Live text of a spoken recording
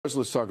First,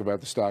 let's talk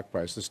about the stock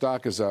price. The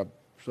stock is up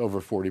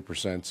over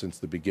 40% since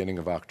the beginning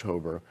of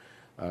October.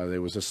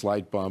 There was a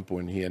slight bump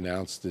when he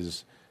announced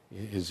his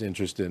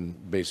interest in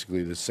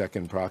basically the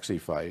second proxy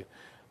fight.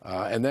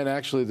 And then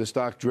actually the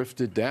stock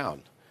drifted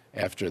down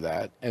after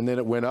that. And then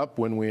it went up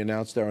when we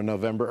announced our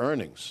November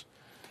earnings.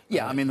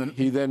 Yeah, I mean,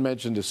 he then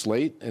mentioned a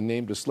slate and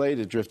named a slate.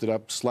 It drifted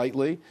up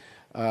slightly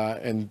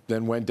and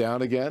then went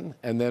down again.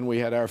 And then we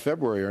had our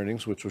February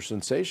earnings, which were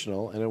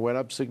sensational, and it went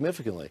up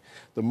significantly.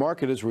 The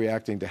market is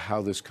reacting to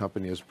how this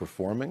company is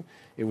performing.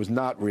 It was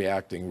not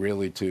reacting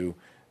really to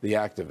the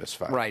activist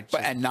fight. Right,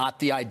 and not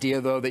the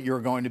idea, though, that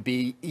you're going to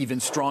be even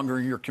stronger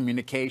in your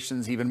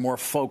communications, even more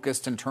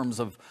focused in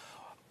terms of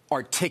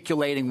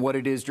articulating what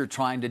it is you're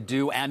trying to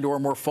do, and or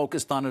more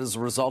focused on it as a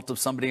result of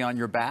somebody on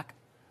your back?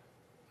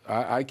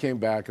 I came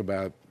back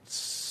about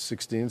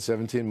 16,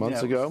 17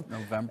 months ago,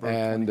 November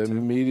and 22.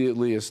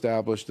 immediately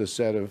established a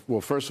set of,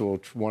 well, first of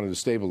all, wanted to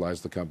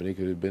stabilize the company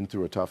because it had been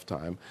through a tough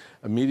time,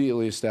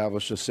 immediately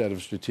established a set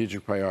of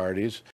strategic priorities,